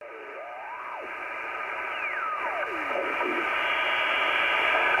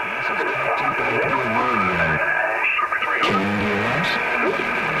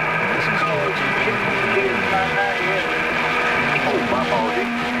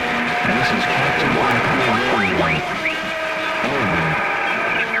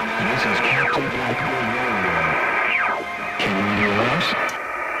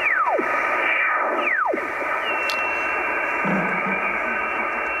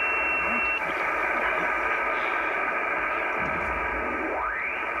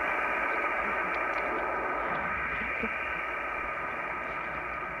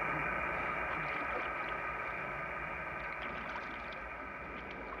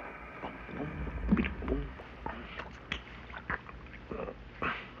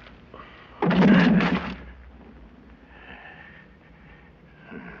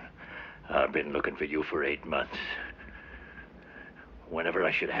I've been looking for you for 8 months. Whenever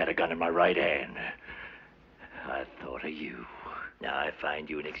I should have had a gun in my right hand, I thought of you. Now I find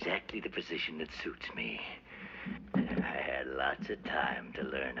you in exactly the position that suits me. I had lots of time to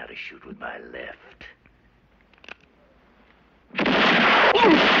learn how to shoot with my left.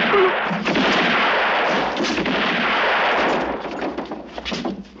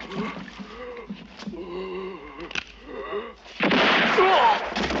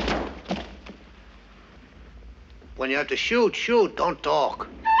 When you have to shoot, shoot, don't talk.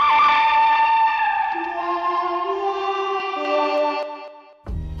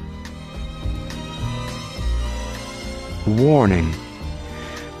 Warning.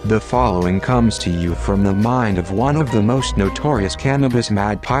 The following comes to you from the mind of one of the most notorious cannabis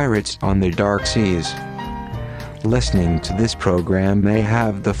mad pirates on the dark seas. Listening to this program may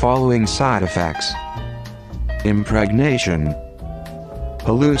have the following side effects: impregnation,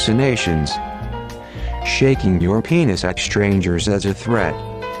 hallucinations, shaking your penis at strangers as a threat,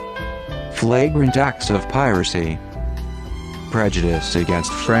 flagrant acts of piracy, prejudice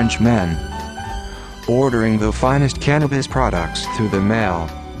against French men, ordering the finest cannabis products through the mail,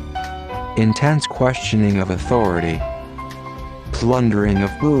 intense questioning of authority, plundering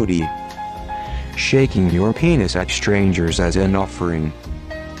of booty, shaking your penis at strangers as an offering.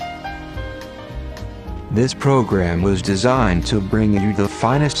 This program was designed to bring you the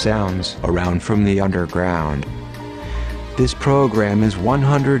finest sounds around from the underground. This program is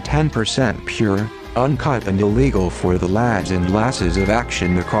 110% pure, uncut and illegal for the lads and lasses of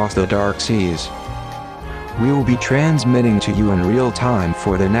action across the dark seas. We will be transmitting to you in real time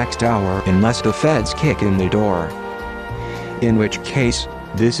for the next hour unless the feds kick in the door. In which case,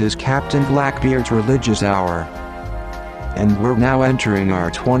 this is Captain Blackbeard's religious hour. And we're now entering our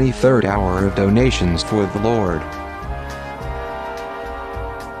 23rd hour of donations for the Lord.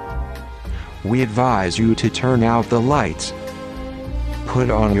 We advise you to turn out the lights, put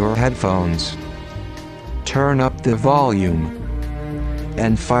on your headphones, turn up the volume,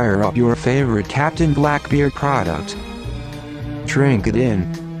 and fire up your favorite Captain Blackbeard product. Drink it in,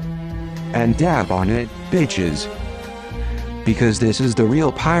 and dab on it, bitches. Because this is the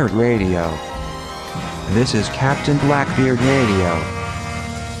real pirate radio. This is Captain Blackbeard Radio.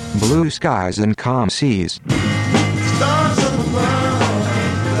 Blue skies and calm seas. Stars up above,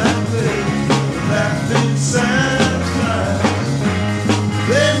 Blackbeard sunshine.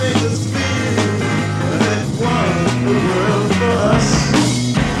 They make us feel they've won the world for us.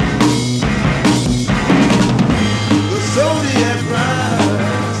 The zodiac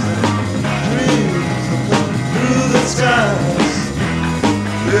rides, dreams through the skies.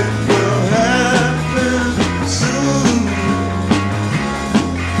 It will happen soon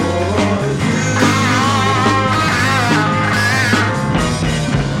for you.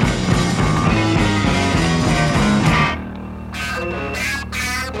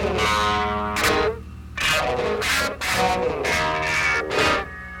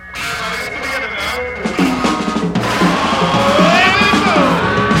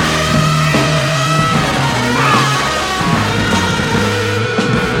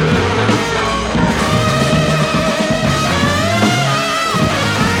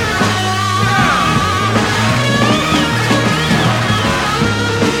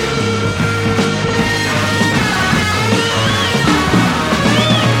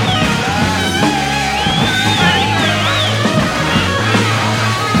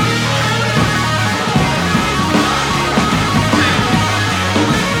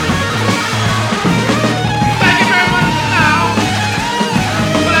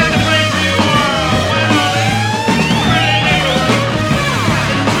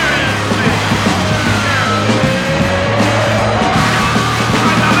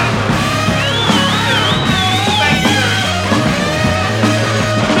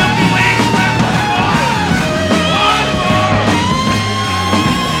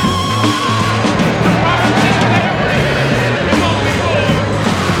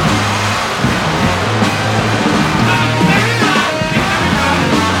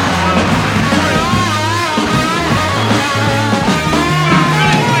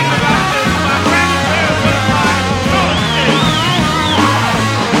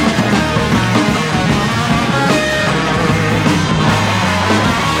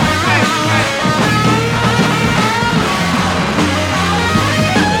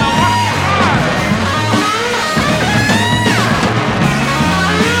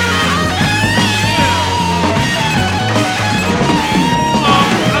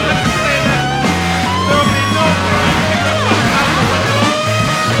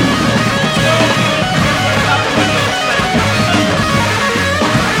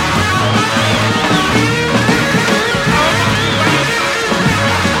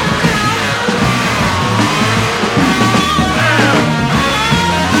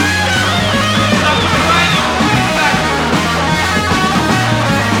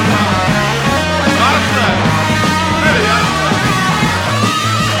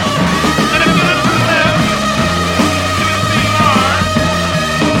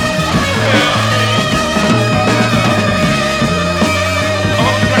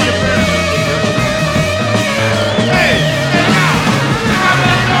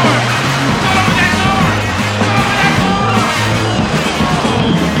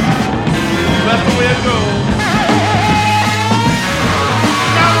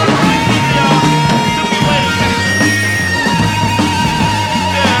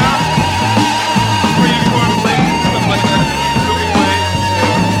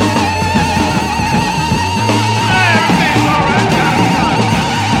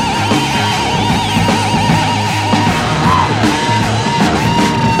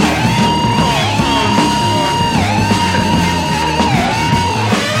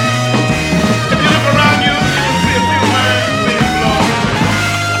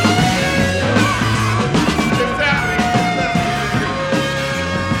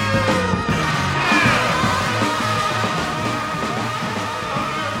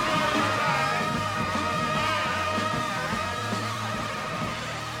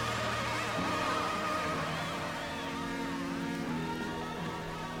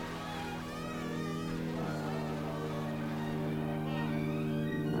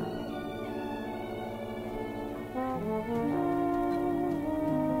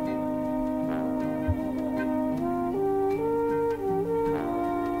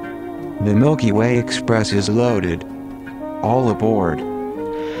 The Milky Way Express is loaded. All aboard.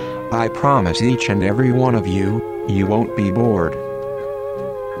 I promise each and every one of you, you won't be bored.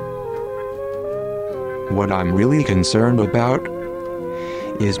 What I'm really concerned about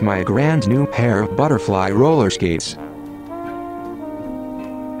is my grand new pair of butterfly roller skates.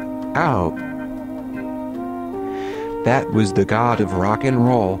 Ow. That was the god of rock and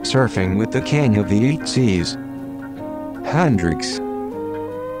roll surfing with the king of the 8 seas. Hendrix.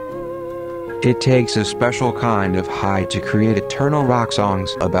 It takes a special kind of high to create eternal rock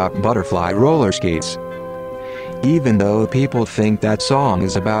songs about butterfly roller skates. Even though people think that song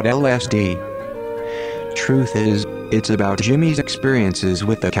is about LSD. Truth is, it's about Jimmy's experiences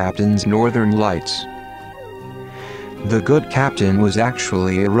with the captain's Northern Lights. The good captain was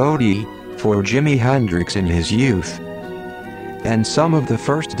actually a roadie for Jimi Hendrix in his youth. And some of the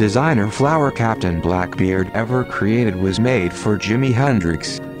first designer flower Captain Blackbeard ever created was made for Jimi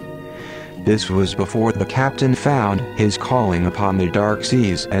Hendrix. This was before the captain found his calling upon the dark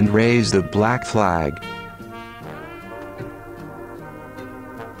seas and raised the black flag.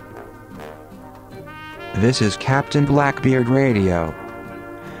 This is Captain Blackbeard Radio,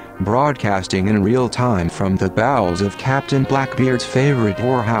 broadcasting in real time from the bowels of Captain Blackbeard's favorite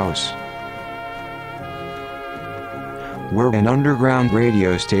whorehouse. We're an underground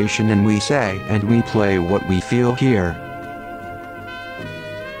radio station, and we say and we play what we feel here.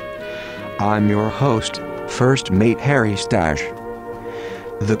 I'm your host, First Mate Harry Stash.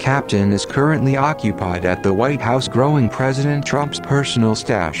 The captain is currently occupied at the White House growing President Trump's personal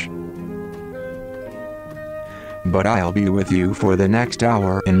stash. But I'll be with you for the next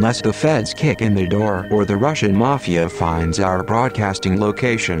hour unless the feds kick in the door or the Russian mafia finds our broadcasting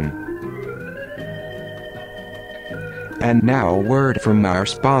location. And now a word from our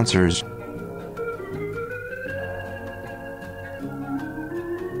sponsors.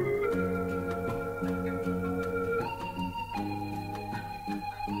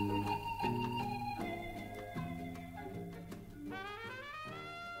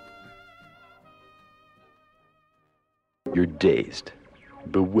 You're dazed,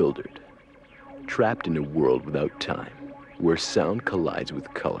 bewildered, trapped in a world without time, where sound collides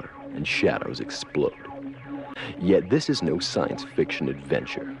with color and shadows explode. Yet this is no science fiction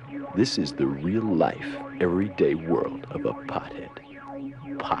adventure. This is the real-life, everyday world of a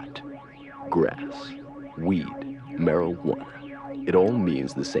pothead. Pot, grass, weed, marijuana. It all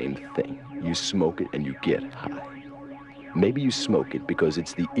means the same thing. You smoke it and you get high. Maybe you smoke it because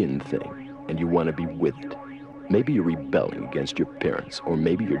it's the in thing and you want to be with it. Maybe you're rebelling against your parents, or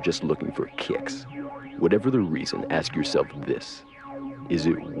maybe you're just looking for kicks. Whatever the reason, ask yourself this: is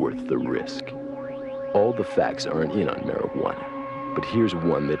it worth the risk? All the facts aren't in on marijuana, but here's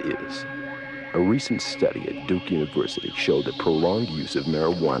one that is. A recent study at Duke University showed that prolonged use of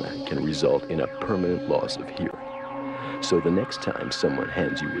marijuana can result in a permanent loss of hearing. So the next time someone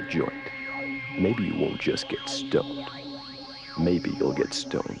hands you a joint, maybe you won't just get stoned. Maybe you'll get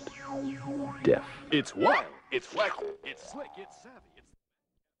stoned deaf. It's wild, it's wacky, it's slick, it's savvy, it's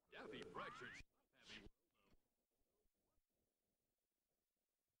daffy, fractured.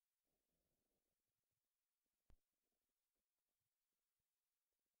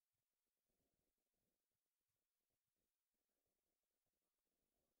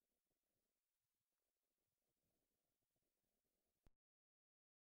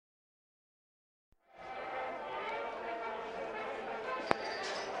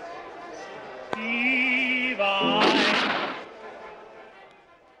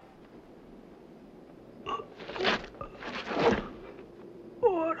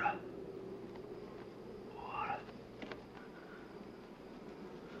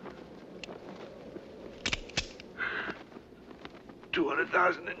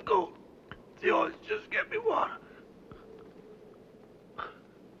 $200,000 in gold. Yours, just get me water.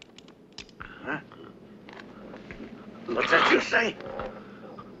 Huh? What's that you say?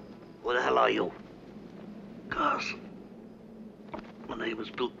 Who the hell are you? Carson. My name is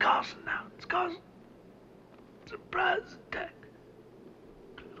Bill Carson now. It's Carson. Surprise attack.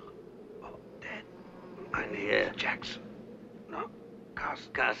 Oh, dead. I'm here. Jackson. No,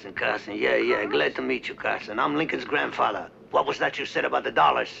 Carson. Carson. Yeah. Glad to meet you, Carson. I'm Lincoln's grandfather. What was that you said about the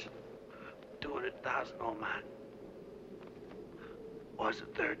dollars? 200,000 all mine. Was the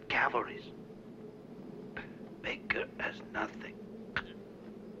 3rd Cavalry's. Baker has nothing.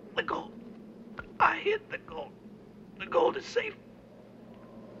 The gold. I hid the gold. The gold is safe.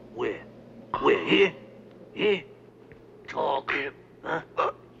 Where? Where? Here? Here? Talk. Huh?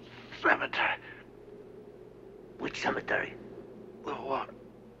 Cemetery. Which cemetery?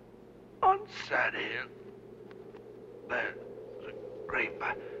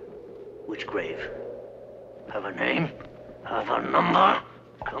 Which grave? Have a name? Have a number?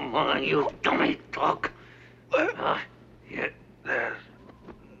 Come on, you dummy, talk. Yeah, there's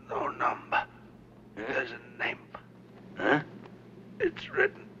no number. There's a name. Huh? It's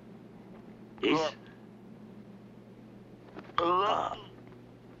written. Is?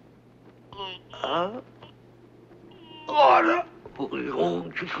 Order.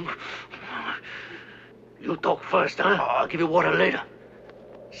 You talk first, huh? I'll give you water later.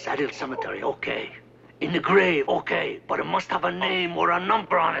 Saddle Cemetery, okay. In the grave, okay. But it must have a name or a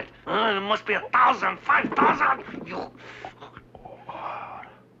number on it. It must be 1,000, 5,000. You...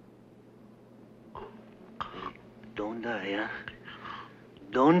 Don't die, huh?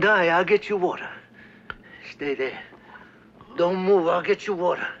 Don't die, I'll get you water. Stay there. Don't move, I'll get you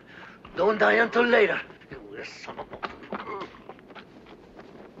water. Don't die until later. You son of a...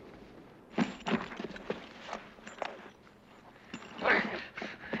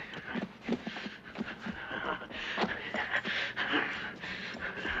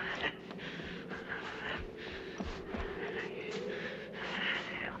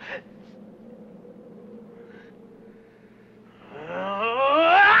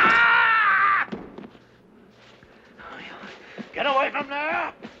 Get away from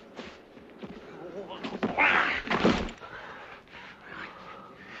there!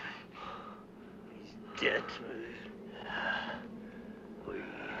 He's dead.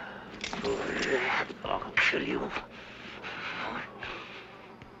 I'll kill you.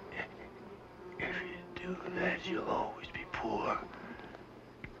 If you do that, you'll always be poor.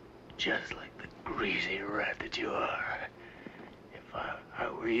 Just like the greasy rat that you are. If I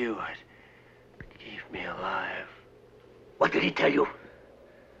were you, I'd keep me alive. What did he tell you?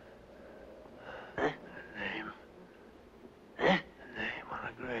 Huh? Name. Huh? Name on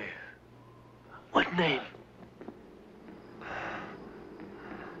a grave. What name?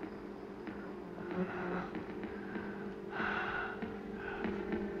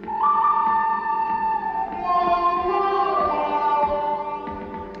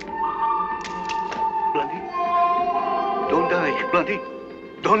 Blondie? Don't die, Blondie.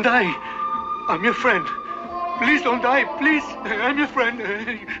 Don't die. I'm your friend. Please don't die, please. I'm your friend.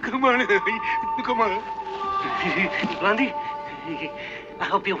 Come on, come on. Blondie, I'll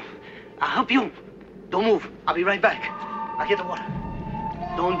help you. I'll help you. Don't move. I'll be right back. I'll get the water.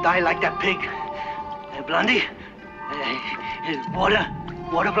 Don't die like that pig. Blondie, water.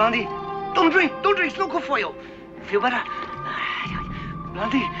 Water, Blondie. Don't drink. Don't drink. It's no good for you. Feel better?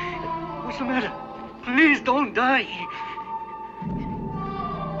 Blondie, what's the matter? Please don't die.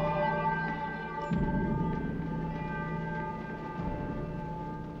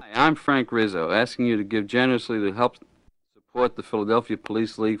 I'm Frank Rizzo, asking you to give generously to help support the Philadelphia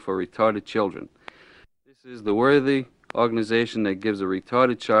Police League for Retarded Children. This is the worthy organization that gives a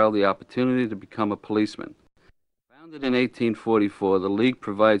retarded child the opportunity to become a policeman. Founded in 1844, the League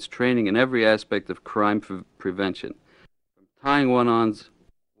provides training in every aspect of crime prevention, from tying one's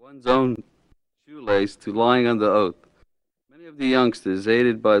own shoelace to lying under oath. Many of the youngsters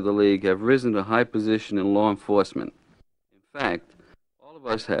aided by the League have risen to high position in law enforcement. In fact, all of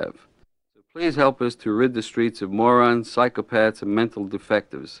us have. So please help us to rid the streets of morons, psychopaths, and mental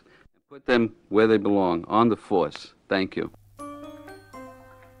defectives, and put them where they belong, on the force. Thank you.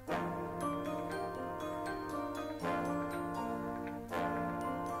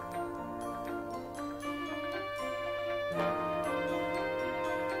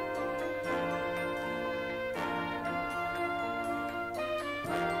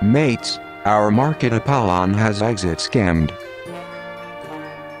 Mates, our market Apollon has exit scammed.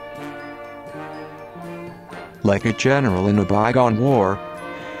 Like a general in a bygone war,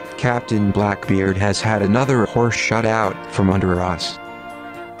 Captain Blackbeard has had another horse shut out from under us.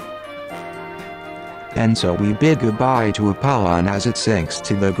 And so we bid goodbye to Apollon as it sinks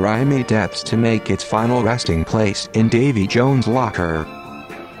to the grimy depths to make its final resting place in Davy Jones' locker.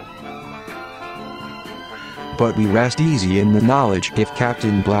 But we rest easy in the knowledge if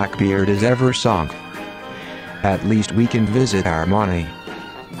Captain Blackbeard is ever sunk, at least we can visit our money.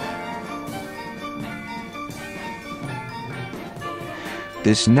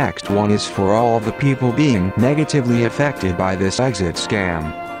 This next one is for all the people being negatively affected by this exit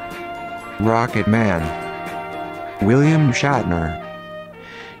scam. Rocket Man. William Shatner.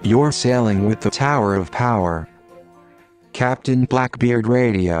 You're sailing with the Tower of Power. Captain Blackbeard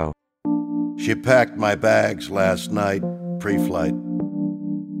Radio. She packed my bags last night, pre-flight.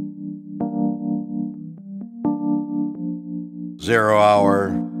 0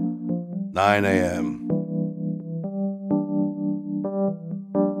 hour, 9 a.m.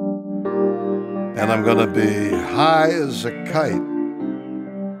 And I'm gonna be high as a kite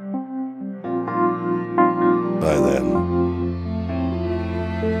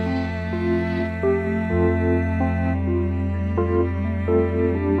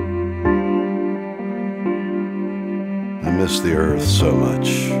miss the earth so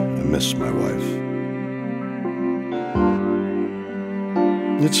much. I miss my wife.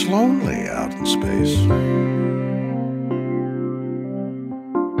 It's lonely out in space.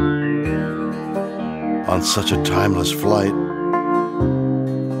 On such a timeless flight.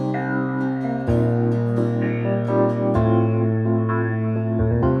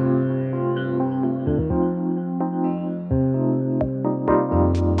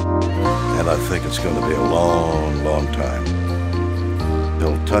 And I think it's going to be a long, long time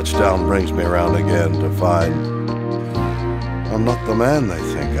till touchdown brings me around again to find I'm not the man they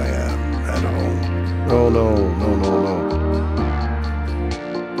think I am at home. Oh, no, no, no, no.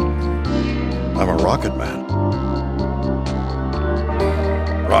 I'm a rocket man.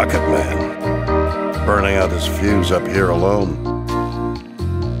 Rocket man. Burning out his fuse up here alone.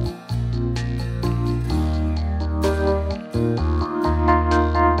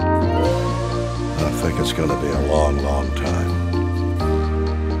 I think it's going to be a long, long time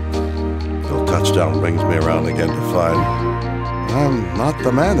till touchdown brings me around again to find I'm not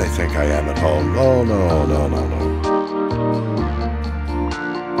the man they think I am at home. Oh, no, no, no, no.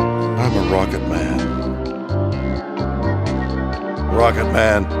 I'm a rocket man. Rocket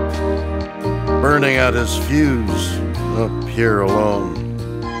man, burning out his fuse up here alone.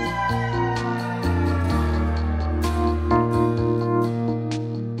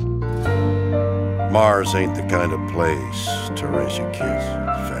 Mars ain't the kind of place to raise your kids.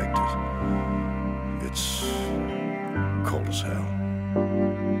 The fact is, it's cold as hell.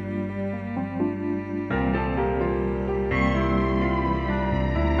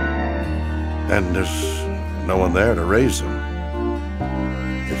 And there's no one there to raise them,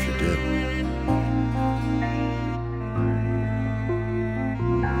 if you did.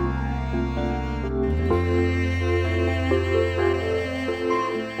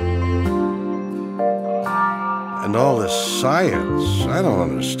 And all this science, I don't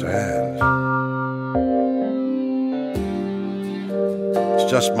understand.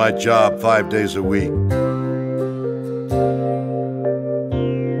 It's just my job 5 days a week.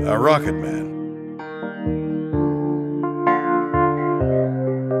 A rocket man.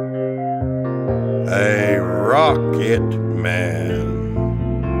 A rocket man.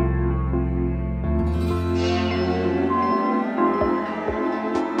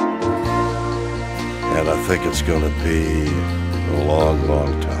 And I think it's gonna be a long,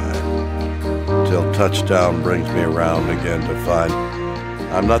 long time till touchdown brings me around again to find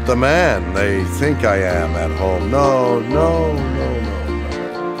I'm not the man they think I am at home. No, no, no, no, no.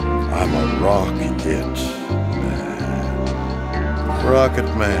 I'm a rocket man.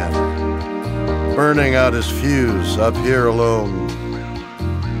 Rocket man. Burning out his fuse up here alone.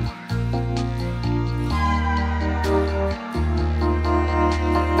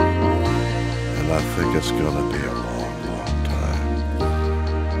 And I think it's gonna be a long, long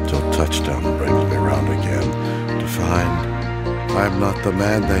time till touchdown brings me around again to find I'm not the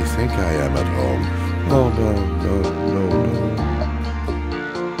man they think I am at home. Oh, no, no, no,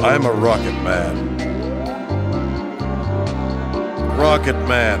 no. I'm a rocket man. Rocket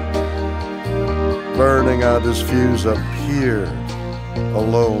man. Burning out his fuse up here,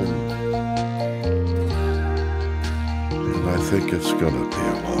 alone. And I think it's gonna be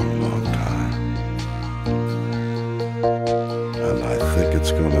a long, long time. And I think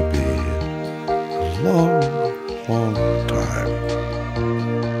it's gonna be a long, long time.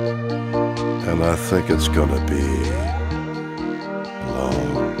 And I think it's gonna be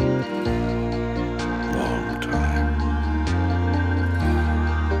long, long time.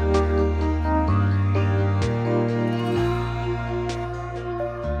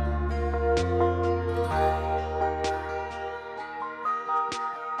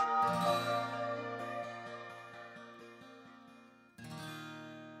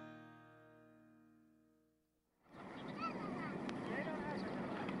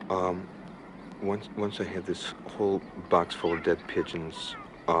 Once I had this whole box full of dead pigeons,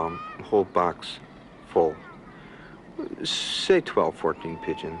 whole box full, say 12, 14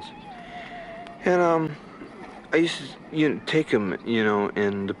 pigeons. And, I used to, take them,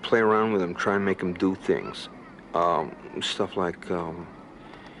 and play around with them, try and make them do things. Stuff like,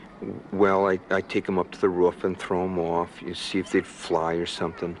 well, I'd take them up to the roof and throw them off, see if they'd fly or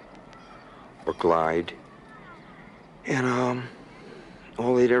something, or glide. And,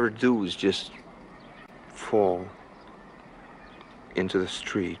 all they'd ever do was just fall into the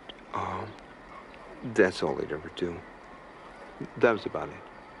street. That's all they'd ever do. That was about it.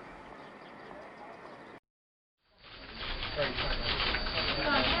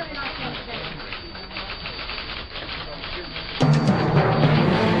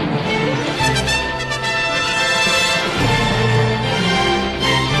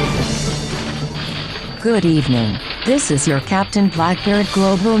 Good evening. This is your Captain Blackbeard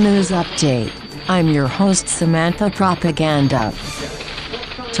Global News Update. I'm your host Samantha Propaganda.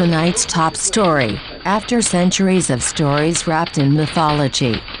 Tonight's top story, after centuries of stories wrapped in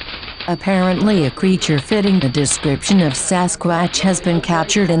mythology. Apparently a creature fitting the description of Sasquatch has been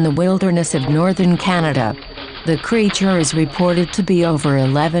captured in the wilderness of northern Canada. The creature is reported to be over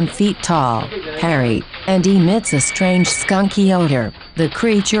 11 feet tall, hairy, and emits a strange skunky odor. The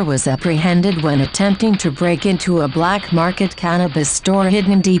creature was apprehended when attempting to break into a black market cannabis store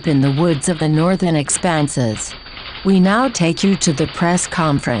hidden deep in the woods of the northern expanses. We now take you to the press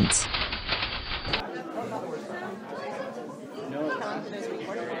conference.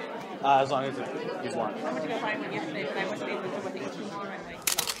 As long as you want.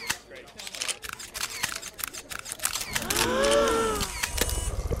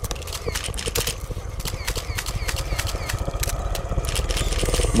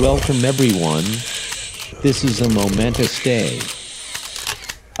 Welcome everyone. This is a momentous day.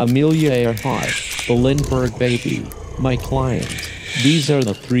 Amelia Earhart, the Lindbergh baby, my client. These are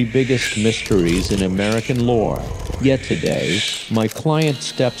the three biggest mysteries in American lore. Yet today, my client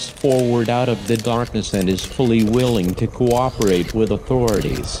steps forward out of the darkness and is fully willing to cooperate with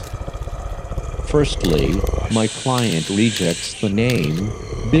authorities. Firstly, my client rejects the name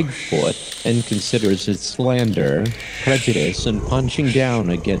Bigfoot and considers it slander, prejudice, and punching down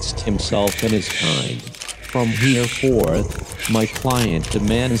against himself and his kind. From here forth, my client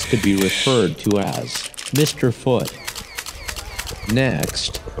demands to be referred to as Mr. Foot.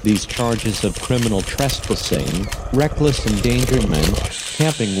 Next, these charges of criminal trespassing, reckless endangerment,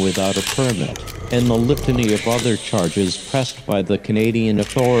 camping without a permit, and the litany of other charges pressed by the Canadian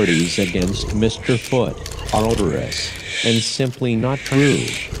authorities against Mr. Foot are odorous and simply not true.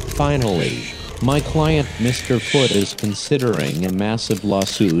 Finally, my client Mr. Foot is considering a massive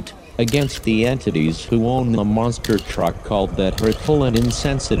lawsuit against the entities who own the monster truck called that hurtful and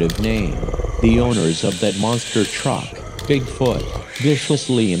insensitive name. The owners of that monster truck, Bigfoot,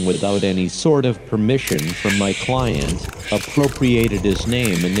 viciously and without any sort of permission from my client, appropriated his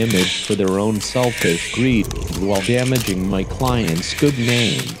name and image for their own selfish greed while damaging my client's good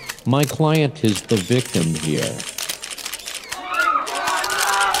name. My client is the victim here.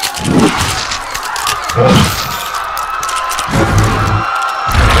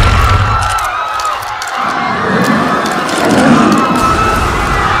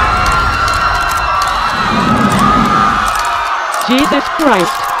 Jesus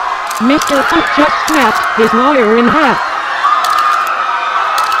Christ! Mr. Foot just snapped his lawyer in half.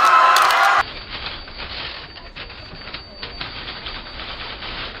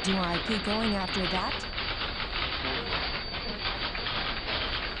 Do I keep going after that?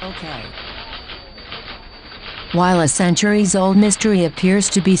 Okay. While a centuries-old mystery appears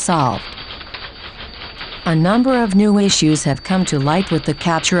to be solved, a number of new issues have come to light with the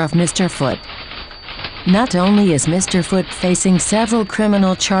capture of Mr. Foot. Not only is Mr. Foot facing several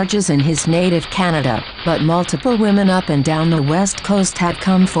criminal charges in his native Canada, but multiple women up and down the West Coast have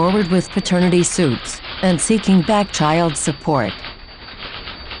come forward with paternity suits and seeking back child support.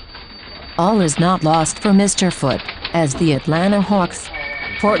 All is not lost for Mr. Foot, as the Atlanta Hawks,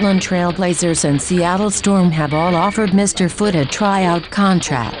 Portland Trail Blazers, and Seattle Storm have all offered Mr. Foot a tryout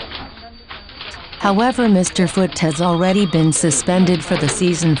contract. However, Mr. Foot has already been suspended for the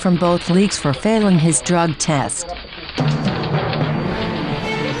season from both leagues for failing his drug test.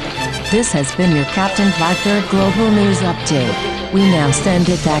 This has been your Captain Blackbeard Global News Update. We now send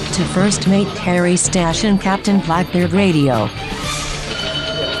it back to First Mate Harry Stash and Captain Blackbeard Radio.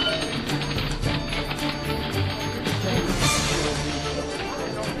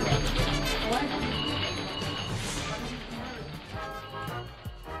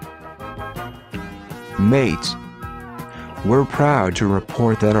 Mates, we're proud to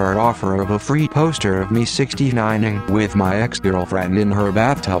report that our offer of a free poster of me 69ing with my ex-girlfriend in her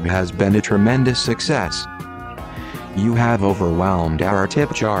bathtub has been a tremendous success. You have overwhelmed our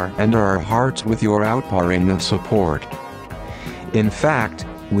tip jar and our hearts with your outpouring of support. In fact,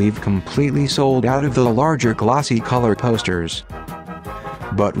 we've completely sold out of the larger glossy color posters.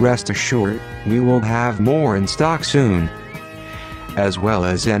 But rest assured, we will have more in stock soon, as well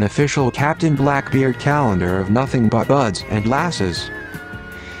as an official Captain Blackbeard calendar of nothing but buds and lasses.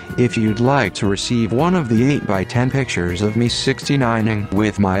 If you'd like to receive one of the 8x10 pictures of me 69ing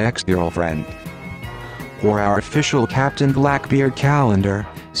with my ex-girlfriend, or our official Captain Blackbeard calendar,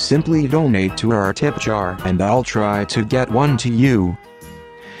 simply donate to our tip jar and I'll try to get one to you.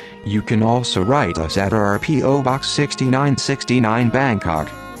 You can also write us at our P.O. Box 6969 Bangkok.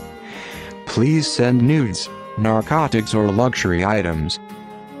 Please send nudes, narcotics, or luxury items.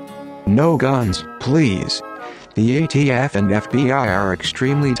 No guns, please. The ATF and FBI are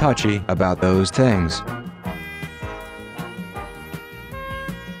extremely touchy about those things.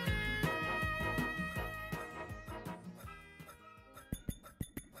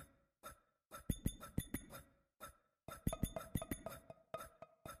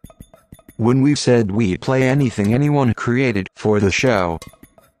 When we said we'd play anything anyone created for the show,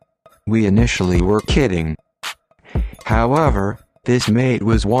 we initially were kidding. However, this mate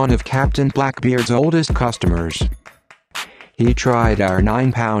was one of Captain Blackbeard's oldest customers. He tried our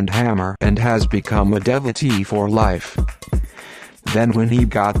 9-pound hammer and has become a devotee for life. Then when he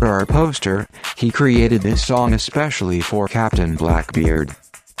got our poster, he created this song especially for Captain Blackbeard.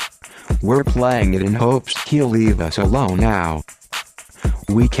 We're playing it in hopes he'll leave us alone now.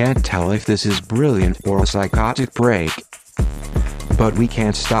 We can't tell if this is brilliant or a psychotic break, but we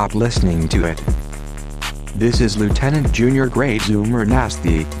can't stop listening to it. This is Lieutenant Junior Grade Zoomer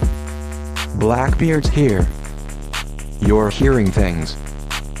Nasty. Blackbeard's here. You're hearing things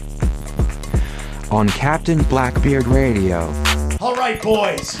on Captain Blackbeard Radio. All right,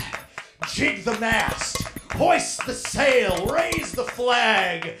 boys, jig the mast, hoist the sail, raise the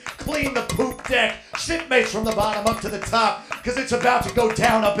flag, clean the poop deck, shipmates from the bottom up to the top, because it's about to go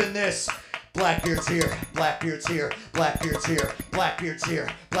down up in this. Blackbeard's here, Blackbeard's here, Blackbeard's here, Blackbeard's here,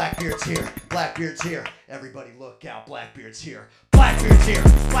 Blackbeard's here, Blackbeard's here. Everybody look out, Blackbeard's here. Blackbeard's here,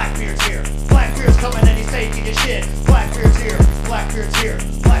 Blackbeard's here, Blackbeard's coming and he's taking your shit. Blackbeard's here, Blackbeard's here,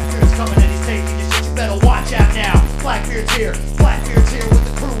 Blackbeard's coming and he's taking your shit. You better watch out now. Blackbeard's here with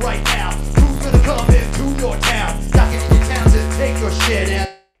the crew right now. Who's gonna come into your town? Knocking in your town to take your shit in.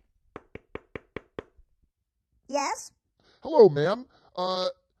 Yes? Hello, ma'am.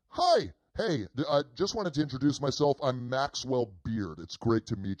 Hi. Hey, I just wanted to introduce myself. I'm Maxwell Beard. It's great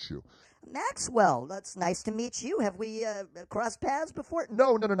to meet you. Maxwell, that's nice to meet you. Have we crossed paths before?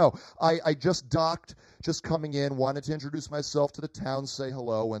 No. I just docked, just coming in, wanted to introduce myself to the town, say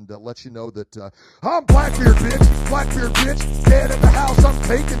hello, and let you know that I'm Blackbeard, bitch. Blackbeard, bitch. Dead in the house, I'm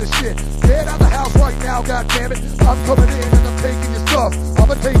taking the shit. Dead out the house right now, goddammit. I'm coming in and I'm taking your stuff. I'm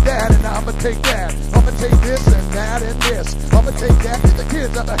gonna take that and I'm gonna take that. I'm gonna take this and that and this. I'm gonna take that. Get the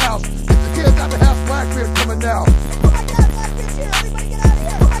kids out the house. Get the kids out the house. Blackbeard coming now. Oh my God, Blackbeard's here. Everybody get out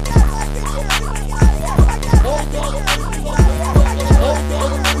of here. Oh my God,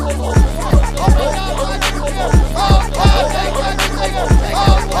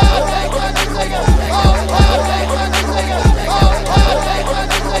 Blackbeard's here. Everybody get out of here. Oh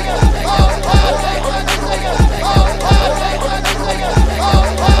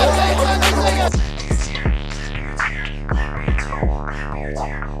my God, Blackbeard's here.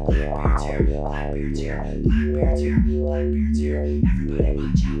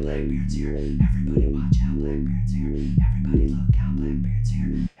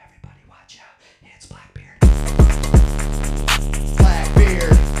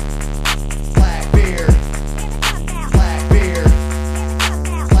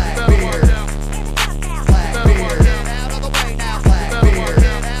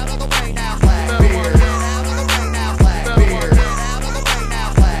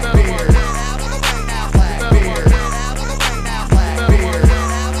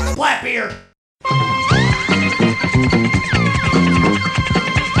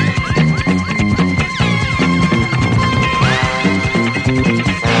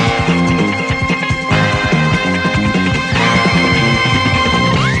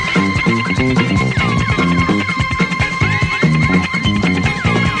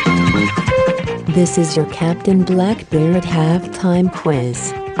 This is your Captain Blackbeard halftime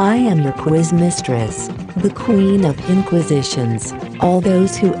quiz. I am your quiz mistress, the Queen of Inquisitions. All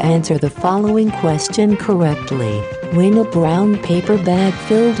those who answer the following question correctly win a brown paper bag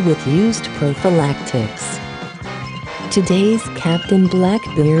filled with used prophylactics. Today's Captain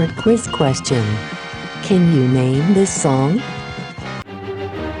Blackbeard quiz question. Can you name this song?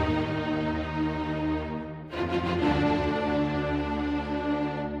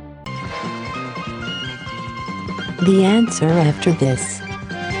 The answer after this.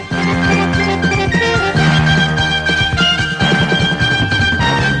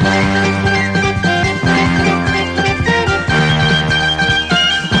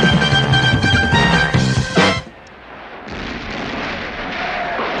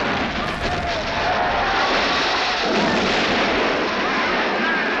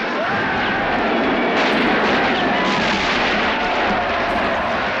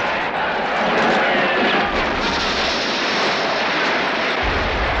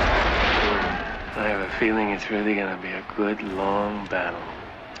 It's really gonna be a good long battle.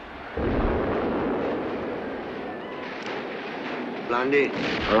 Blondie.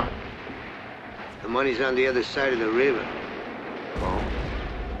 Huh? The money's on the other side of the river. Oh?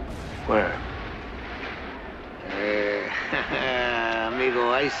 Where? Amigo,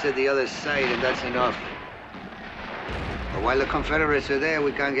 I said the other side, and that's enough. But while the Confederates are there,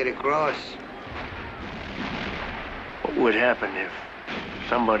 we can't get across. What would happen if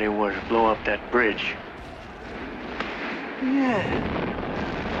somebody were to blow up that bridge? Yeah.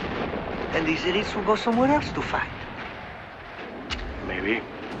 And these idiots will go somewhere else to fight. Maybe.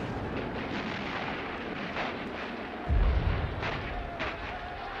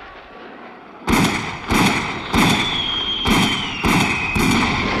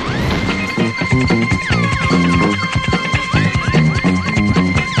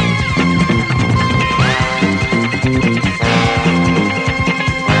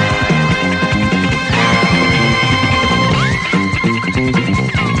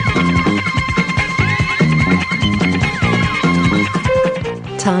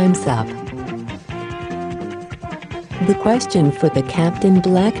 Time's up. The question for the Captain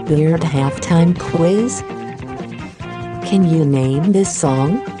Blackbeard halftime quiz: can you name this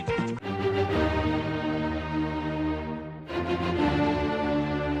song?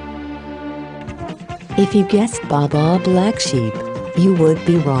 If you guessed Baba Black Sheep, you would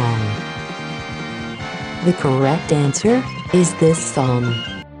be wrong. The correct answer is this song.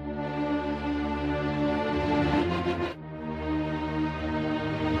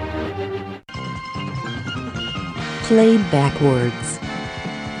 Played backwards.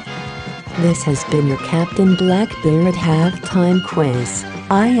 This has been your Captain Blackbeard halftime quiz.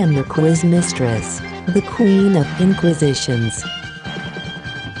 I am your quiz mistress, the Queen of Inquisitions.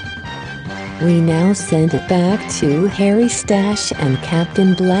 We now send it back to Harry Stash and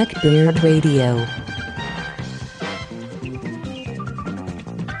Captain Blackbeard Radio.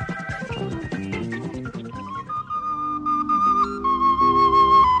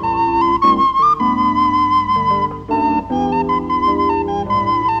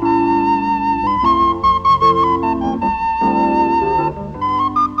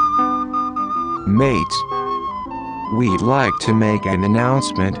 Mates, we'd like to make an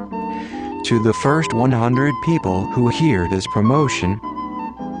announcement. To the first 100 people who hear this promotion,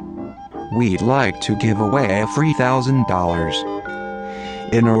 we'd like to give away a free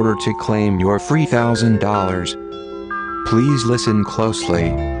 $1,000. In order to claim your free $1,000, please listen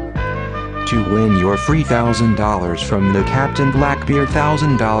closely. To win your free $1,000 from the Captain Blackbeard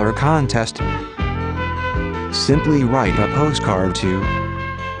 $1,000 contest, simply write a postcard to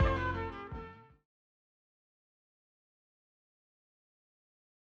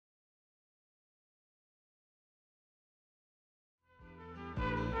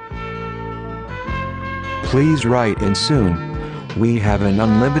Please write in soon. We have an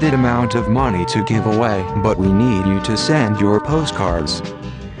unlimited amount of money to give away, but we need you to send your postcards.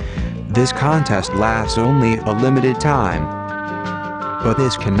 This contest lasts only a limited time. But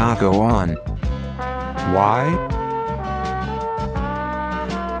this cannot go on. Why?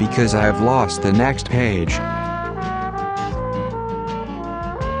 Because I've lost the next page.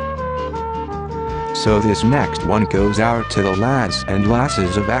 So this next one goes out to the lads and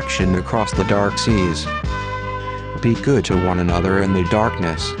lasses of action across the dark seas. Be good to one another in the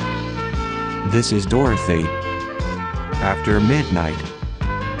darkness. This is Dorothy. After midnight.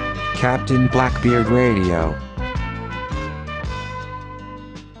 Captain Blackbeard Radio.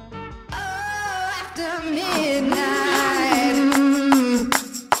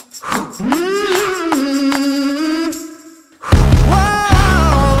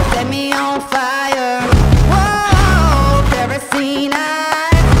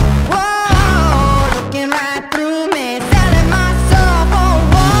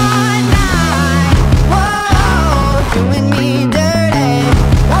 Doing me dirty,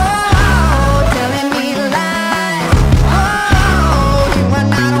 whoa, telling me lies.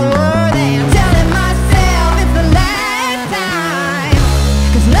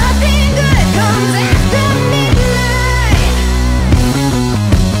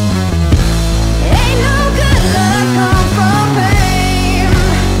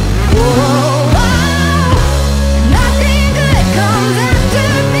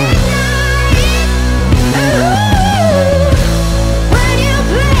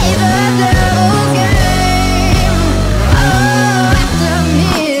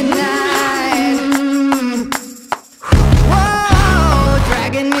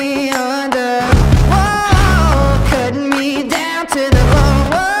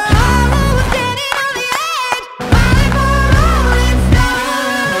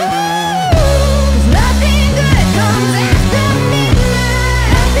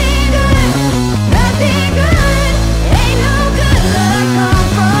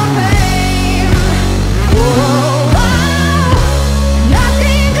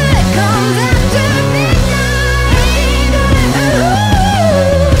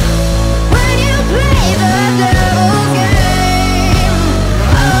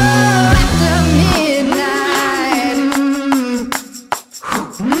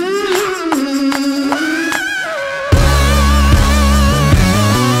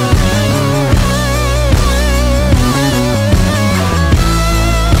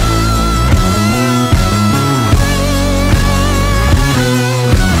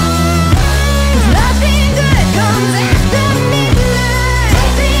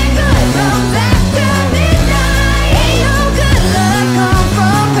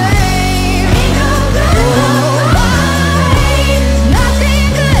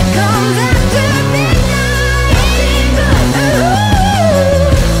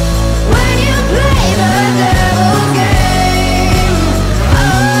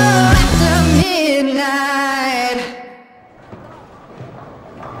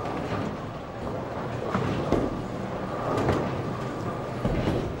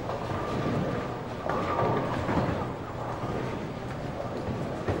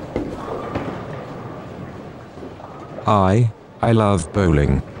 I love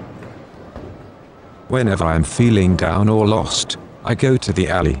bowling. Whenever I'm feeling down or lost, I go to the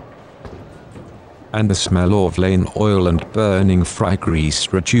alley. And the smell of lane oil and burning fry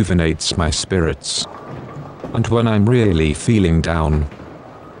grease rejuvenates my spirits. And when I'm really feeling down,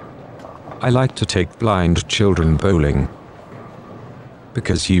 I like to take blind children bowling.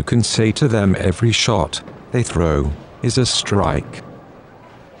 Because you can say to them every shot they throw is a strike.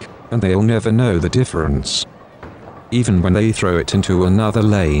 And they'll never know the difference, even when they throw it into another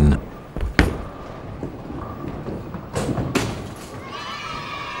lane.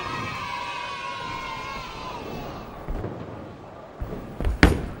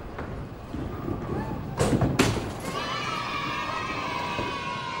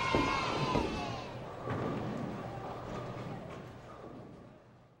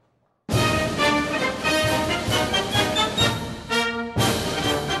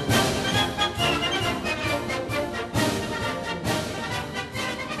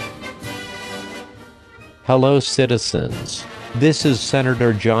 Hello citizens, this is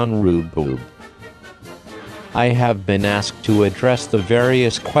Senator John Rube. I have been asked to address the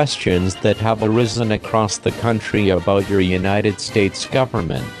various questions that have arisen across the country about your United States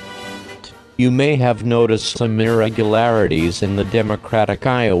government. You may have noticed some irregularities in the Democratic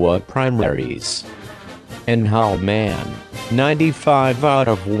Iowa primaries. And how, man, 95 out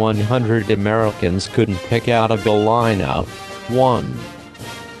of 100 Americans couldn't pick out of the lineup, one.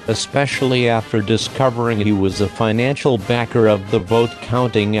 Especially after discovering he was a financial backer of the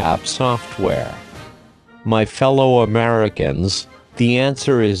vote-counting app software. My fellow Americans, the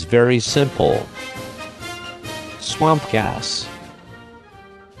answer is very simple. Swamp gas.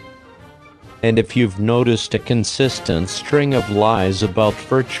 And if you've noticed a consistent string of lies about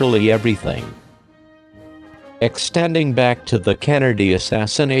virtually everything, extending back to the Kennedy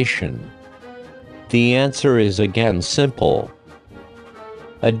assassination, the answer is again simple.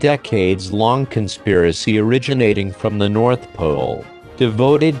 A decades-long conspiracy originating from the North Pole,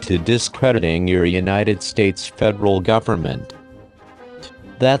 devoted to discrediting your United States federal government.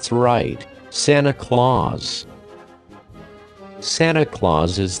 That's right, Santa Claus. Santa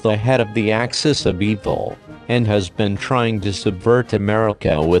Claus is the head of the axis of evil, and has been trying to subvert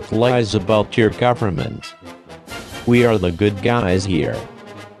America with lies about your government. We are the good guys here.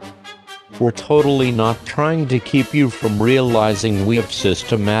 We're totally not trying to keep you from realizing we have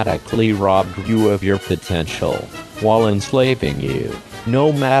systematically robbed you of your potential, while enslaving you,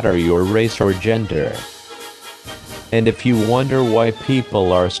 no matter your race or gender. And if you wonder why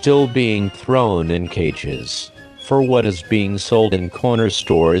people are still being thrown in cages for what is being sold in corner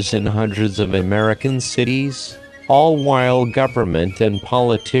stores in hundreds of American cities, all while government and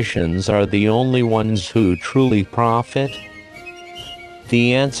politicians are the only ones who truly profit,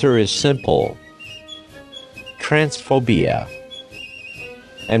 the answer is simple. Transphobia.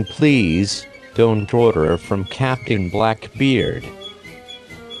 And please, don't order from Captain Blackbeard.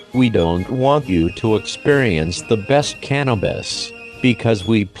 We don't want you to experience the best cannabis, because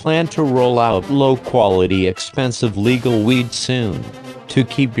we plan to roll out low-quality, expensive legal weed soon, to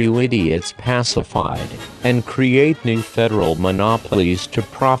keep you idiots pacified, and create new federal monopolies to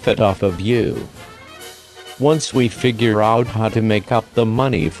profit off of you. Once we figure out how to make up the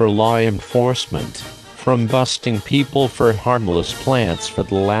money for law enforcement, from busting people for harmless plants for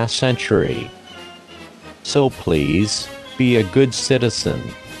the last century. So please, be a good citizen.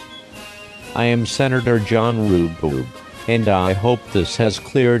 I am Senator John Rube, and I hope this has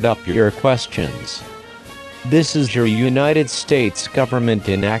cleared up your questions. This is your United States government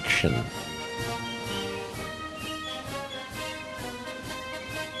in action.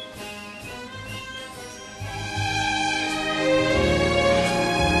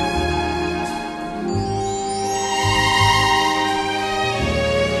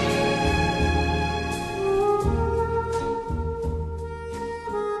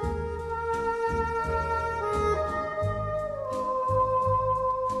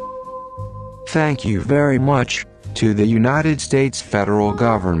 Thank you very much to the United States federal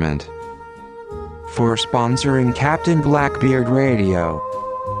government for sponsoring Captain Blackbeard Radio.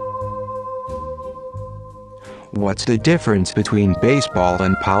 What's the difference between baseball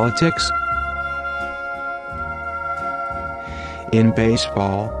and politics? In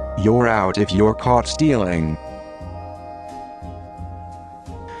baseball, you're out if you're caught stealing.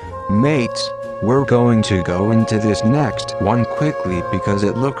 Mates, we're going to go into this next one quickly because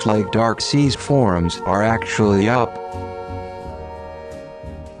it looks like Dark Seas forums are actually up.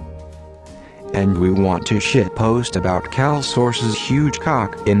 And we want to shitpost about CalSource's huge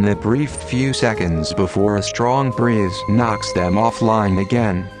cock in the brief few seconds before a strong breeze knocks them offline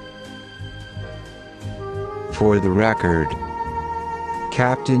again. For the record,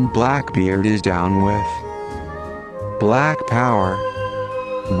 Captain Blackbeard is down with black power,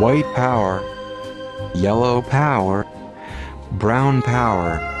 white power, yellow power, brown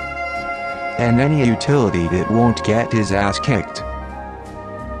power, and any utility that won't get his ass kicked.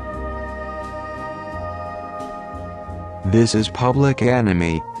 This is Public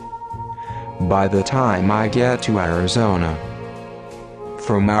Enemy. By the time I get to Arizona,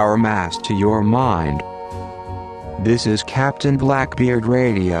 from our mast to your mind, this is Captain Blackbeard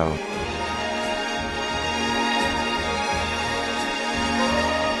Radio.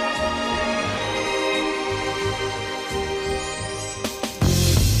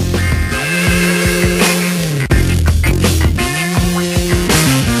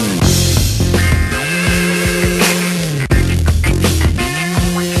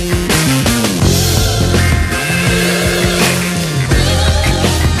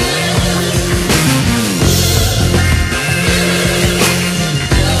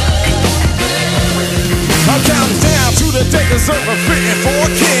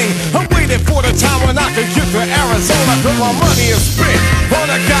 My money is spent on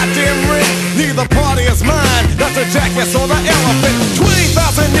a goddamn rent. Neither party is mine, not the jackass or the elephant.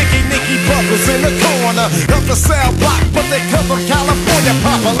 20,000 Nicky bumpers in the corner of the cell block, but they come from California.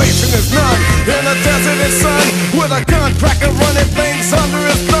 Population is none in the desert and sun, with a gun cracker running things under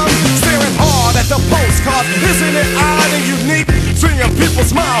his thumb, staring hard at the postcards. Isn't it odd and unique? Seeing people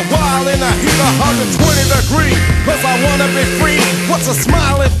smile while in the heat of 120 degrees. Cause I wanna be free. What's a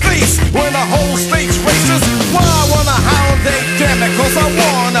smiling face when the whole state's racist? Why I wanna holiday, damn it, cause I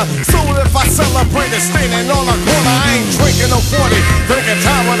wanna. So if I celebrate it standing on a corner, I ain't drinking no 40, drinking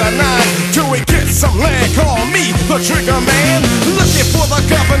time with a 9 till we get some land. Call me the trigger man, looking for the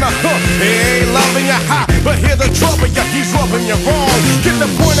governor. He ain't loving you high, but hear the trouble, yeah, he's rubbing you wrong. Get the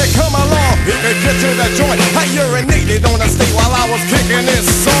point and come along, he can get you the joint. I urinated on the state while I was kicking this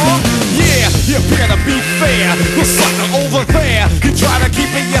song. Yeah, you better be fair. The sucker over there, he tried to keep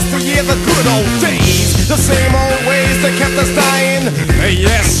it yesteryear, the good old days, the same old ways that kept us dying.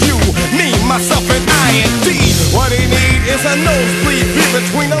 Yes, you, me, myself, and I&D. What he need is a nosebleed be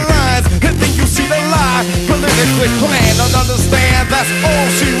between the lines, and then you see the lie. Politically planned, don't understand, that's all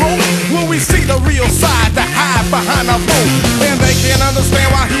she wrote. When we see the real side, the hide behind a vote, and they can't understand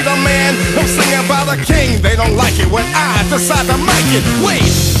why he the man. I'm singing about the king, they don't like it when I decide to mic it. Wait,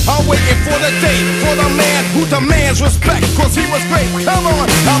 I'm waiting for the day, for the man who demands respect, cause he was great. Come on,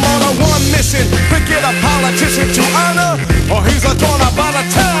 I'm on a one mission to get a politician to honor, or he's a donor by the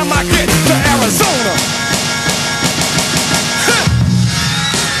time I get to Arizona.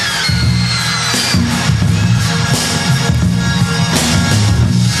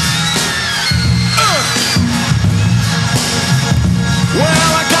 Well,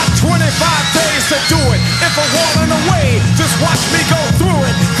 I got 25 days to do it. If I'm walking away, just watch me go through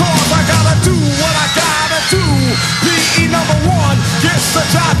it. Cause I gotta do what I gotta do. PE number 1 gets the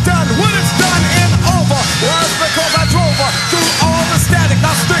job done when it's done and over. Well, it's because I drove her through all the static.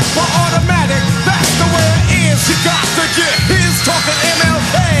 Now stick for automatic. That's the way it is. You got to get his talking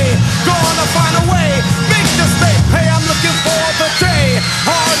MLK. Gonna find a way. Make the state. Hey, I'm looking for the day.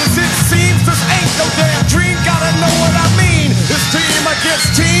 Hard as it seems, this ain't no damn dream. Gotta know what I mean. It's team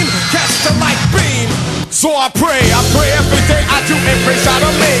against team. Catch the light beam. So I pray every day I do every shot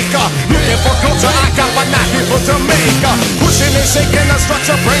of maker. Looking for culture, I got but not people to make. Pushing and shaking the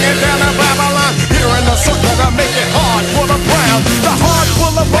structure, bringing down the Babylon. Hearing the sucker to make it hard for the brown. The hard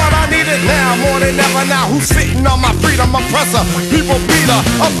boulevard, I need it now more than ever now. Who's sitting on my freedom oppressor? People beater,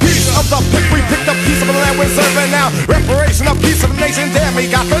 a piece of the pick. We picked a piece of the land we're serving now. Reparation, a piece of the nation, damn, we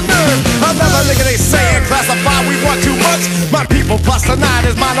got the nerve. Another nigga they saying classify, we want too much. My people plus the 9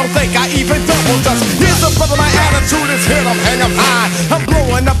 is mine, don't think I even double dutch. Here's the brother, my attitude is hit, I'm hanging high. I'm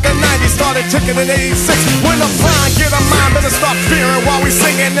blowing up the 90s, started ticking in 86. When the blind get a mind, better start fearing while we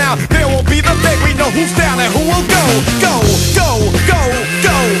singing now. There will be the day we know who's down and who will go, go, go, go,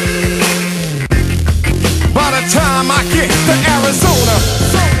 go. By the time I get to Arizona,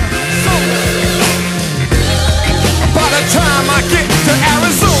 by the time I get to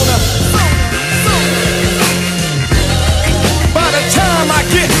Arizona, by the time I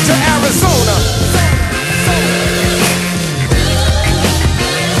get to Arizona.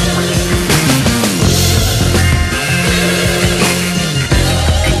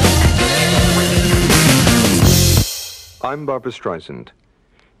 I'm Barbra Streisand.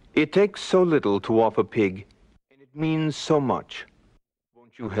 It takes so little to off a pig, and it means so much.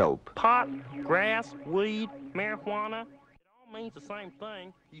 Won't you help? Pot, grass, weed, marijuana, it all means the same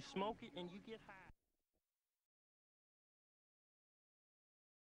thing. You smoke it and you get high.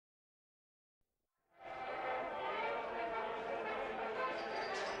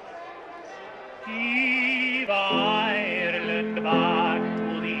 Give Ireland back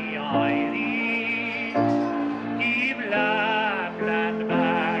to the Irish. Give Lapland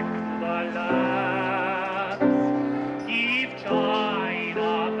back to the lads. Give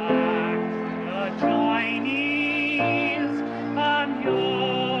China back to the Chinese. And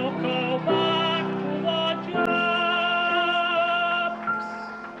Yoko back to the Japs.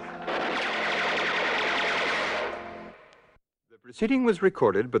 The proceeding was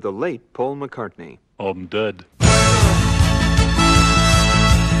recorded by the late Paul McCartney. I'm dead.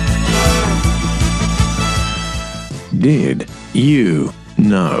 Did you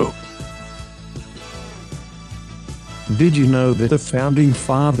know? Did you know that the founding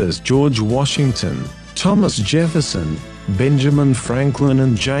fathers George Washington, Thomas Jefferson, Benjamin Franklin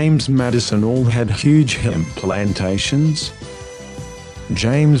and James Madison all had huge hemp plantations?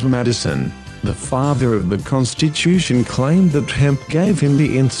 James Madison, the father of the Constitution, claimed that hemp gave him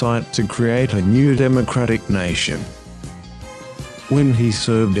the insight to create a new democratic nation. When he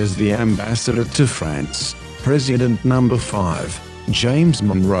served as the ambassador to France, President number 5, James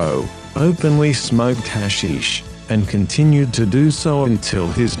Monroe, openly smoked hashish, and continued to do so until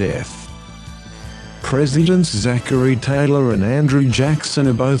his death. Presidents Zachary Taylor and Andrew Jackson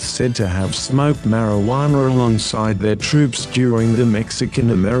are both said to have smoked marijuana alongside their troops during the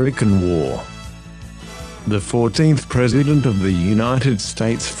Mexican-American War. The 14th President of the United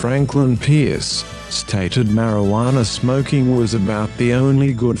States, Franklin Pierce, stated marijuana smoking was about the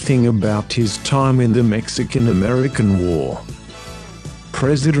only good thing about his time in the Mexican-American War.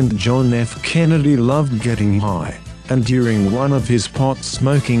 President John F. Kennedy loved getting high, and during one of his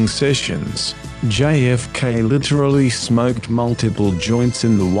pot-smoking sessions, JFK literally smoked multiple joints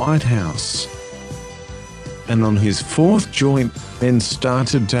in the White House. And on his fourth joint, then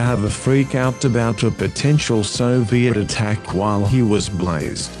started to have a freak out about a potential Soviet attack while he was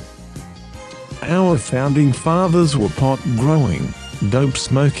blazed. Our founding fathers were pot-growing,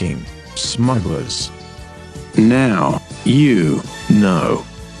 dope-smoking, smugglers. Now, you know.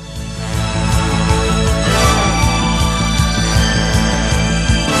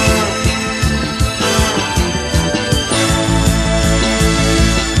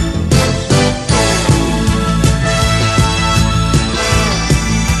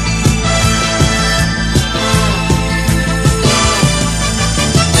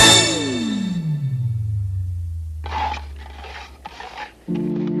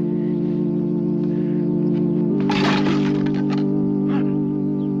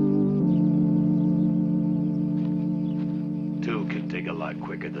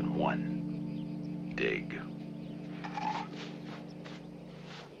 Quicker than one. Dig.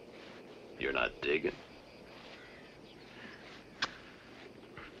 You're not digging.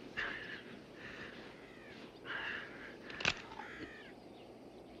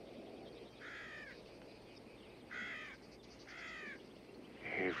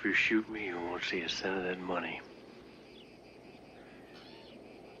 If you shoot me, you won't see a cent of that money.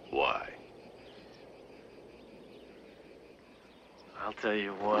 Why? I'll tell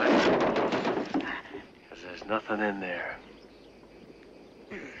you why. Because there's nothing in there.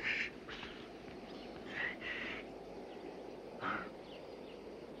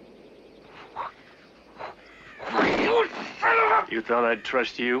 You thought I'd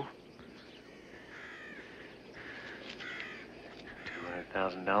trust you?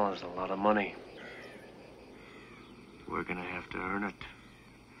 $200,000 is a lot of money. We're gonna have to earn it.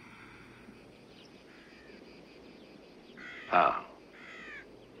 How?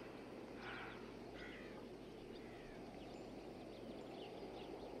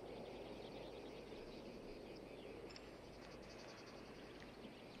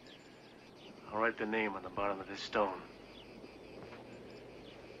 I'll write the name on the bottom of this stone.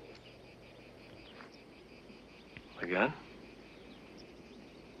 The gun?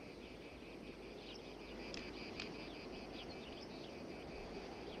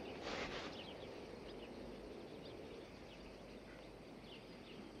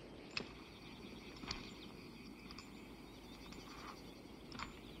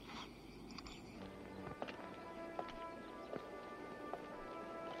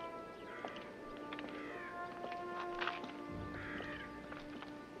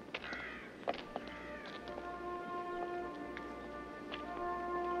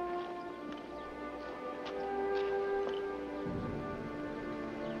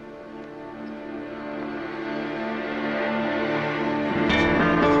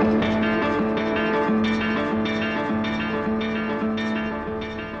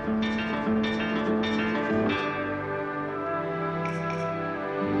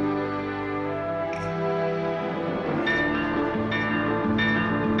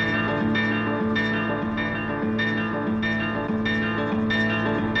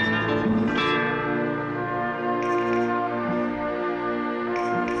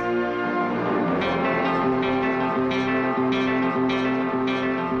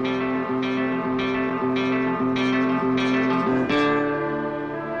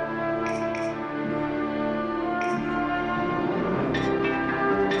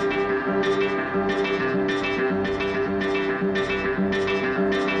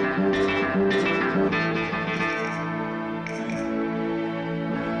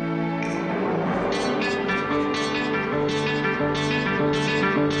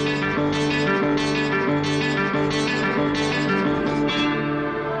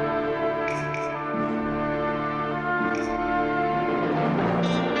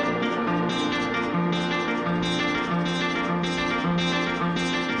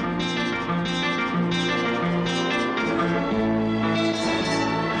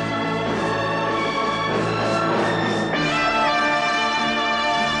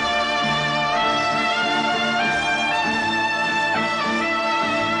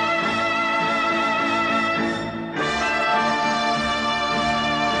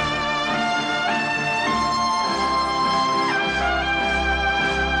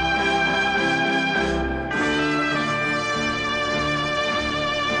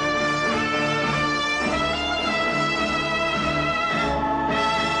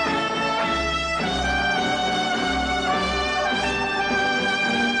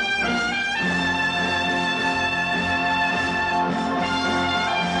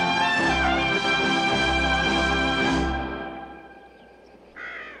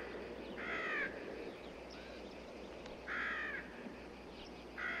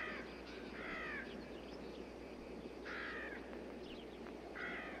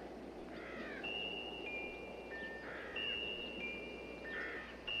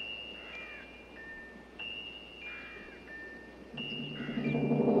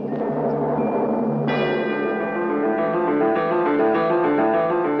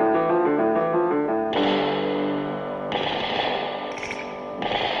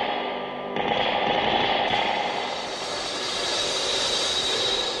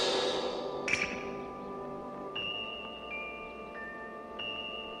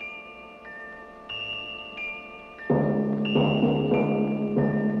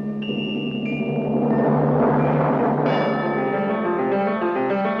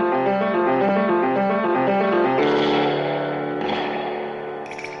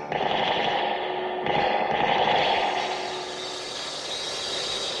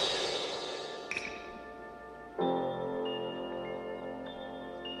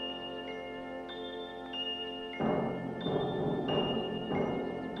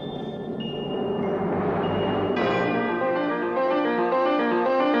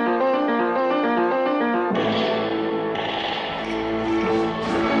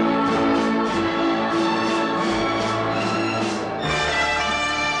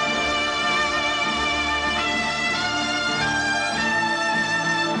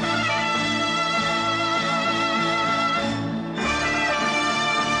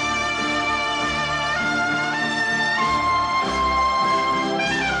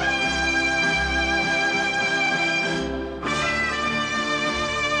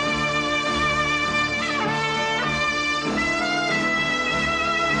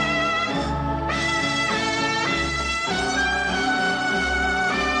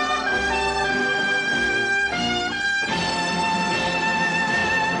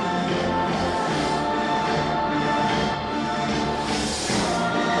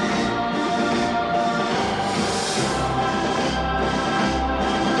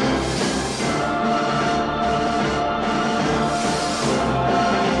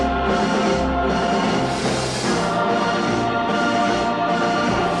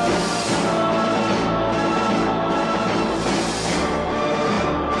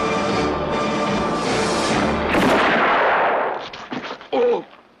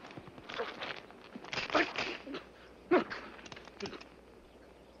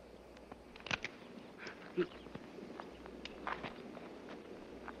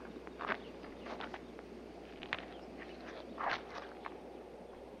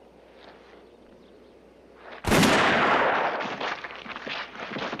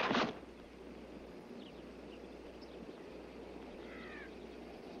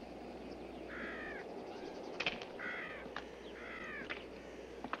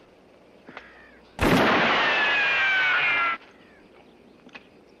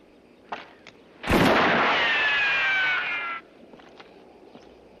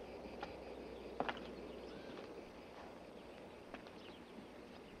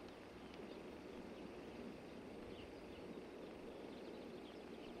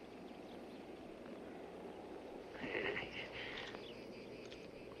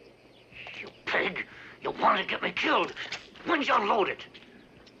 flag. You want to get me killed. When'd you unload it?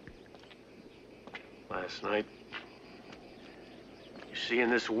 Last night. You see, in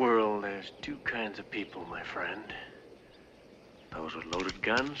this world, there's two kinds of people, my friend. Those with loaded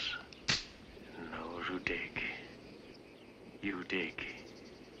guns, and those who dig. You dig.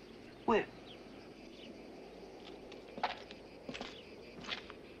 Where?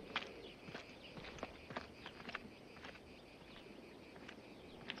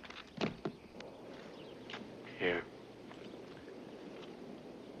 Here.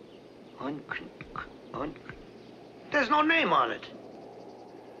 There's no name on it.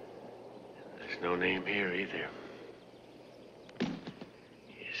 There's no name here either.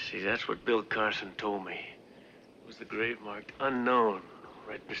 You see, that's what Bill Carson told me. It was the grave marked unknown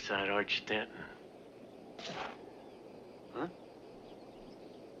right beside Arch Stanton. Huh?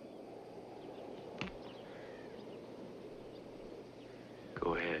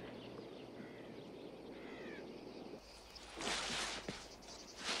 Go ahead.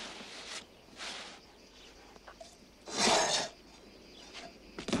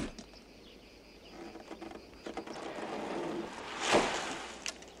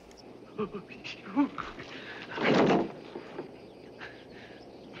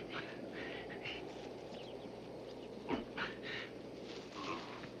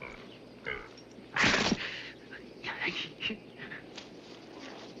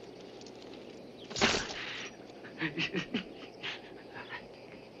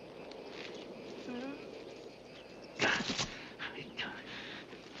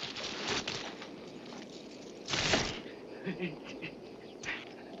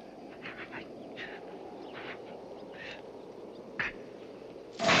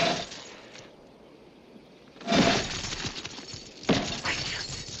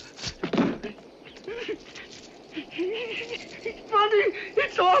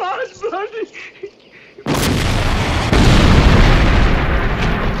 It's all ours, bloody.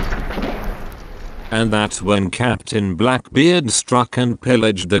 And that's when Captain Blackbeard struck and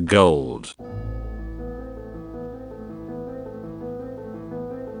pillaged the gold.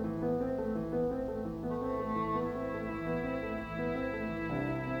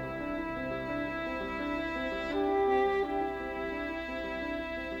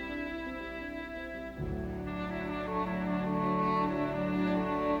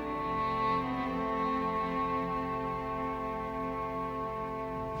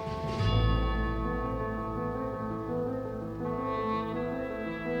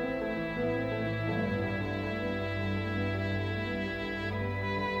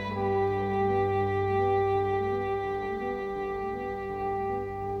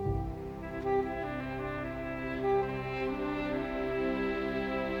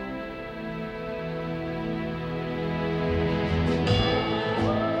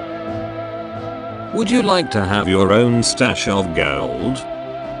 Would you like to have your own stash of gold?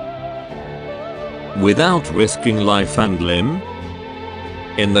 Without risking life and limb?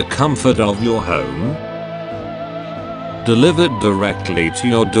 In the comfort of your home? Delivered directly to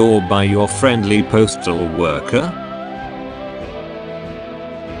your door by your friendly postal worker?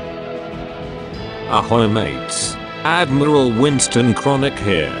 Ahoy mates, Admiral Winston Chronic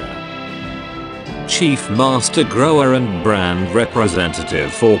here. Chief Master Grower and Brand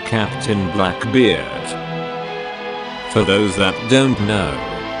Representative for Captain Blackbeard. For those that don't know,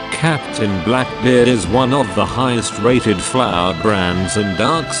 Captain Blackbeard is one of the highest rated flower brands in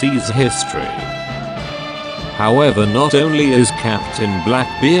Dark Seas history. However, not only is Captain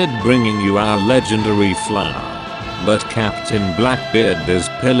Blackbeard bringing you our legendary flower, but Captain Blackbeard is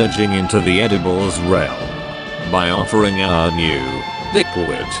pillaging into the edibles realm by offering our new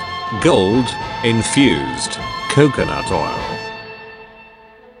liquid gold infused coconut oil.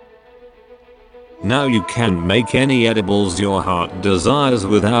 Now you can make any edibles your heart desires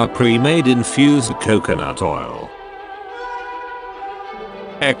with our pre-made infused coconut oil.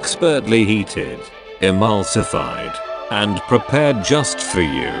 Expertly heated, emulsified, and prepared just for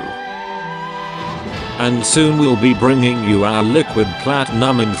you. And soon we'll be bringing you our liquid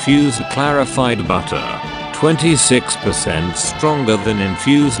platinum infused clarified butter, 26% stronger than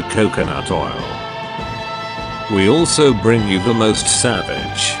infused coconut oil. We also bring you the most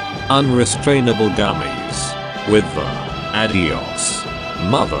savage, unrestrainable gummies, with the Adios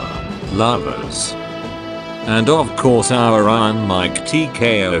Mother Lovers. And of course our Iron Mike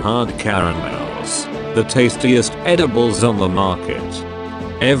TKO hard caramels, the tastiest edibles on the market.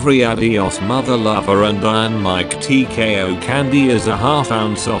 Every Adios Mother Lover and Iron Mike TKO candy is a ½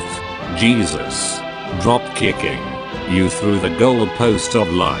 ounce of Jesus drop kicking you through the goalpost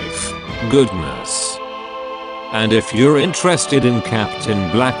of life, goodness. And if you're interested in Captain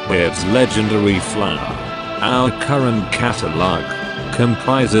Blackbeard's legendary flower, our current catalog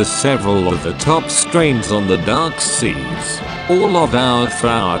comprises several of the top strains on the dark seas. All of our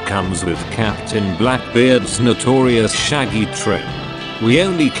flour comes with Captain Blackbeard's notorious shaggy trim. We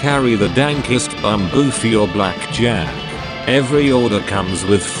only carry the dankest bamboo for your blackjack. Every order comes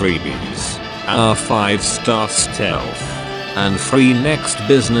with freebies, our 5-star stealth, and free next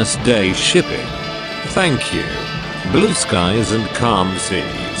business day shipping. Thank you. Blue skies and calm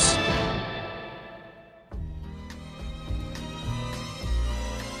seas.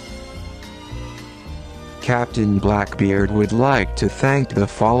 Captain Blackbeard would like to thank the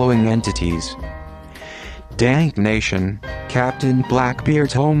following entities: Dank Nation, Captain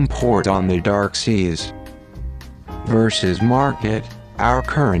Blackbeard's home port on the dark seas. Versus Market, our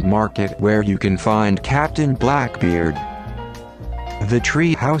current market where you can find Captain Blackbeard. The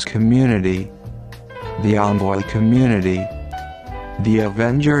Treehouse Community, the Envoy Community, the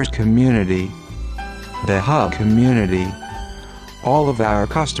Avengers Community, the Hub Community, all of our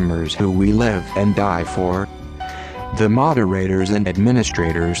customers who we live and die for, the moderators and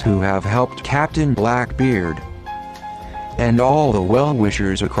administrators who have helped Captain Blackbeard, and all the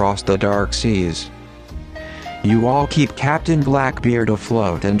well-wishers across the dark seas. You all keep Captain Blackbeard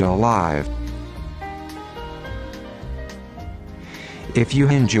afloat and alive. If you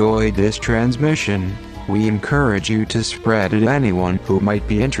enjoyed this transmission, we encourage you to spread it to anyone who might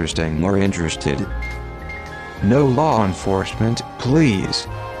be interested. No law enforcement, please.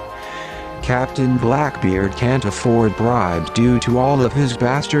 Captain Blackbeard can't afford bribes due to all of his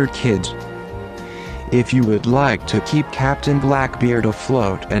bastard kids. If you would like to keep Captain Blackbeard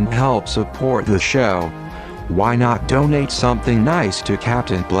afloat and help support the show, why not donate something nice to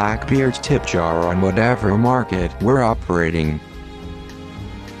Captain Blackbeard's tip jar on whatever market we're operating?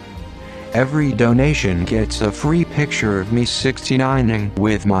 Every donation gets a free picture of me 69ing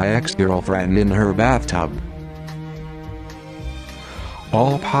with my ex-girlfriend in her bathtub.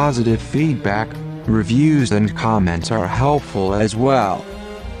 All positive feedback, reviews and comments are helpful as well.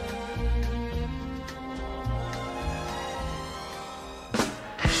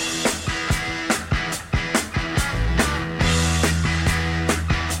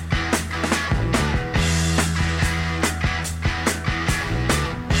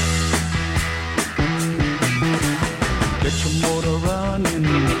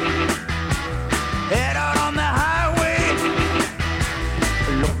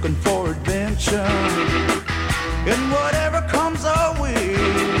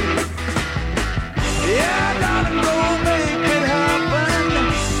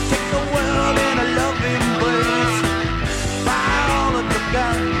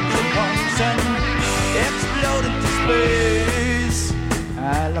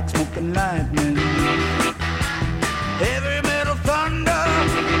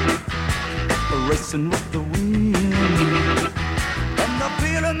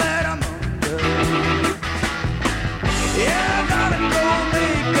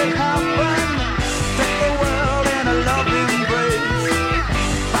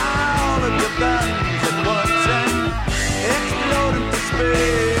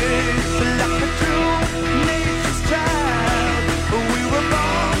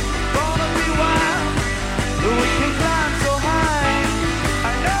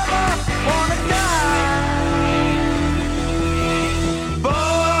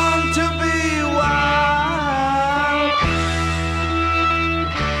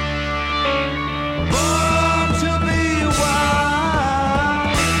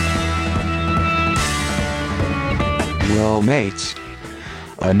 Well, mates,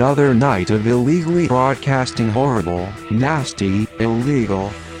 another night of illegally broadcasting horrible, nasty,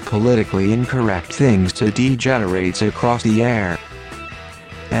 illegal, politically incorrect things to degenerates across the air.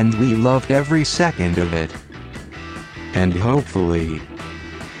 And we loved every second of it. And hopefully,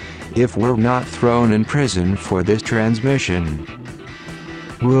 if we're not thrown in prison for this transmission,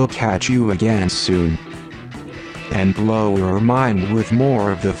 we'll catch you again soon. And blow your mind with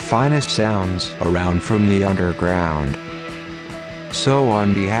more of the finest sounds around from the underground. So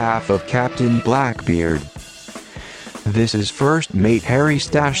on behalf of Captain Blackbeard, this is First Mate Harry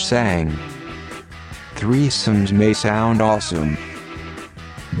Stash saying, threesomes may sound awesome,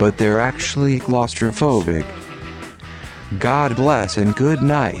 but they're actually claustrophobic. God bless and good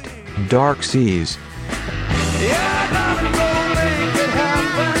night, dark seas.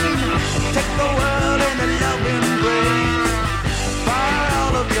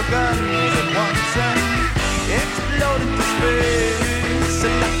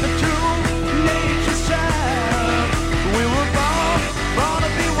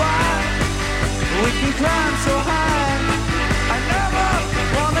 Climb so high.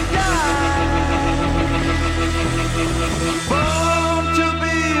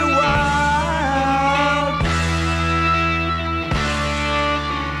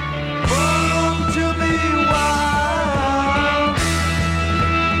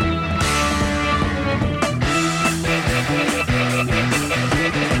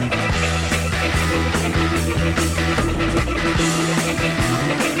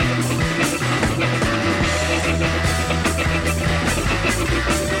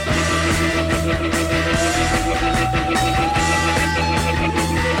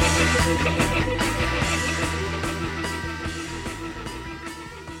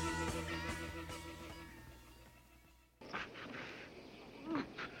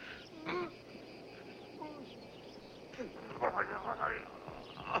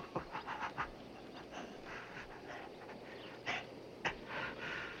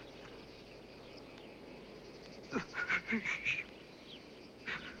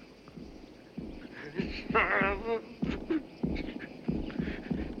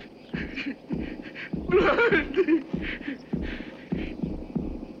 Blondie!